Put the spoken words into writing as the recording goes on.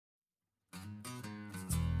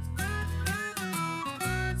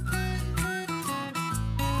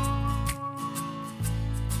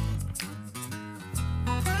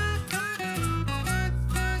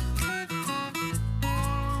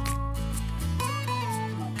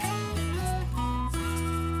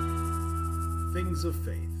Things of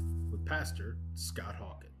Faith with Pastor Scott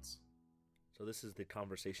Hawkins. So this is the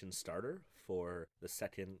conversation starter for the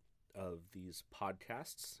second of these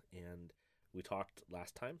podcasts, and we talked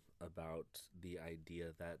last time about the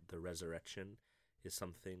idea that the resurrection is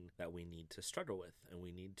something that we need to struggle with, and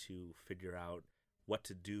we need to figure out what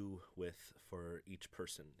to do with for each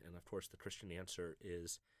person. And of course, the Christian answer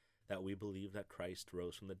is that we believe that Christ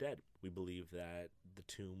rose from the dead. We believe that the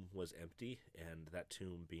tomb was empty, and that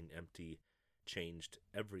tomb being empty changed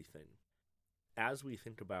everything. As we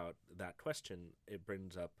think about that question, it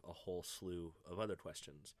brings up a whole slew of other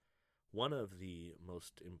questions. One of the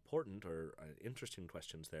most important or interesting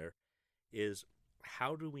questions there is,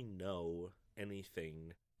 how do we know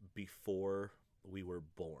anything before we were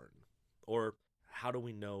born? Or how do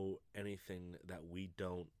we know anything that we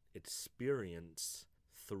don't experience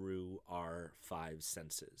through our five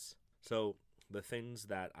senses? So the things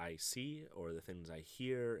that I see or the things I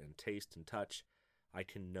hear and taste and touch, I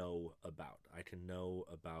can know about. I can know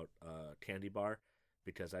about a candy bar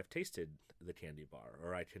because I've tasted the candy bar,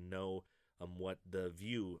 or I can know what the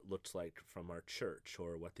view looks like from our church,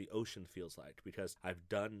 or what the ocean feels like because I've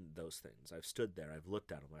done those things. I've stood there, I've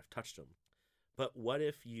looked at them, I've touched them. But what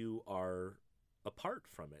if you are apart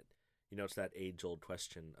from it? You know, it's that age-old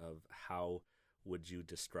question of how would you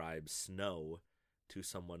describe snow to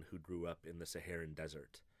someone who grew up in the Saharan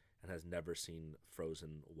desert and has never seen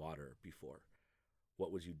frozen water before?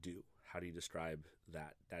 What would you do? How do you describe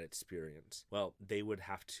that experience? Well, they would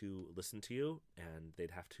have to listen to you, and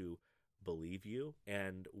they'd have to believe you,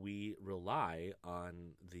 and we rely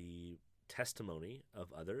on the testimony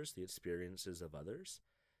of others, the experiences of others,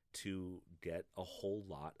 to get a whole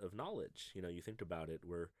lot of knowledge. You know, you think about it,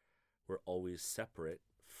 we're always separate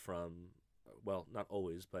from, well, not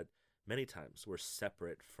always, but many times we're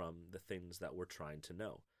separate from the things that we're trying to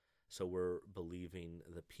know. So we're believing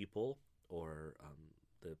the people or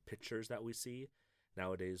the pictures that we see.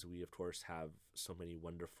 Nowadays, we, of course, have so many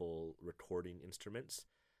wonderful recording instruments.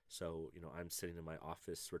 So, you know, I'm sitting in my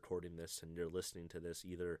office recording this, and you're listening to this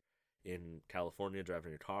either in California,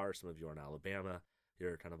 driving your car, some of you are in Alabama,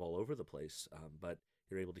 you're kind of all over the place, but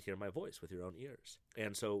you're able to hear my voice with your own ears.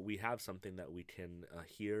 And so we have something that we can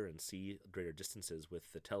hear and see greater distances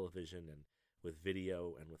with the television and with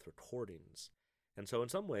video and with recordings. And so in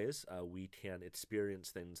some ways, we can experience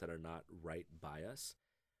things that are not right by us.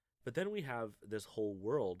 But then we have this whole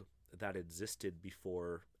world that existed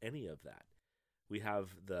before any of that. We have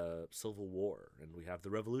the Civil War, and we have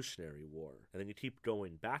the Revolutionary War, and then you keep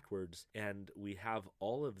going backwards, and we have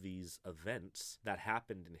all of these events that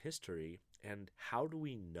happened in history, and how do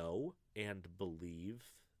we know and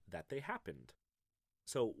believe that they happened?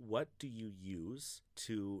 So what do you use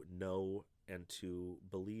to know and to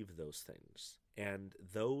believe those things? And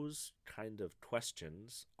those kind of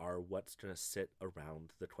questions are what's going to sit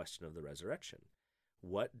around the question of the resurrection.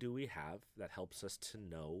 What do we have that helps us to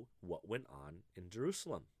know what went on in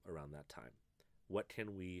Jerusalem around that time? What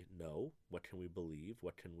can we know? What can we believe?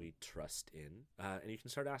 What can we trust in? And you can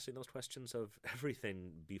start asking those questions of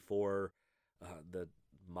everything before the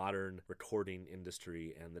modern recording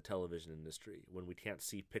industry and the television industry, when we can't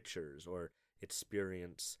see pictures or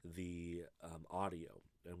experience the audio,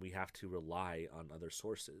 and we have to rely on other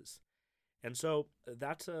sources. And so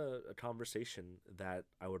that's a conversation that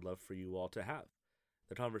I would love for you all to have.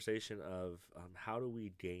 The conversation of how do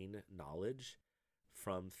we gain knowledge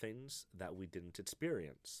from things that we didn't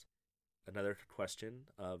experience? Another question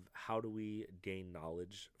of how do we gain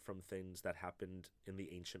knowledge from things that happened in the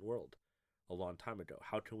ancient world a long time ago?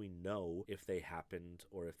 How can we know if they happened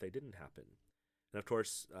or if they didn't happen? And of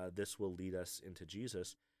course, this will lead us into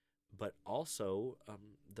Jesus, but also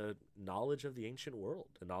the knowledge of the ancient world,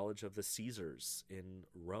 the knowledge of the Caesars in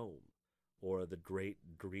Rome, or the great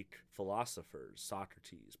Greek philosophers,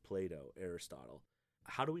 Socrates, Plato, Aristotle.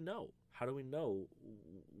 How do we know? How do we know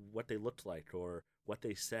what they looked like or what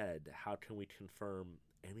they said? How can we confirm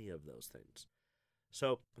any of those things?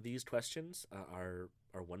 So these questions are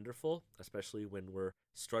wonderful, especially when we're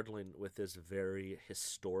struggling with this very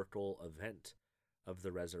historical event of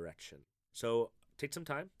the resurrection. So take some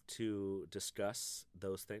time to discuss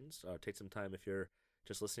those things. Take some time, if you're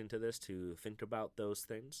just listening to this, to think about those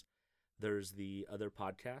things. There's the other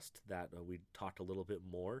podcast that we talked a little bit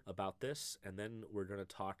more about this, and then we're going to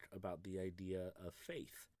talk about the idea of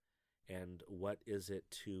faith and what is it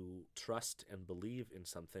to trust and believe in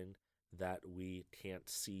something that we can't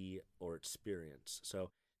see or experience.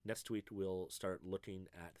 So next week we'll start looking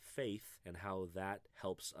at faith and how that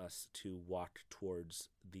helps us to walk towards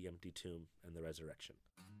the empty tomb and the resurrection.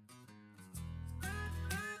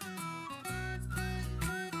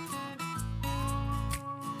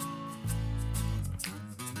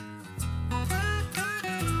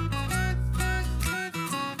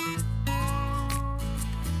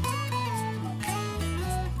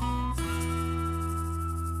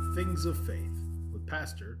 Things of Faith with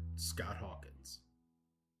Pastor Scott Hawkins.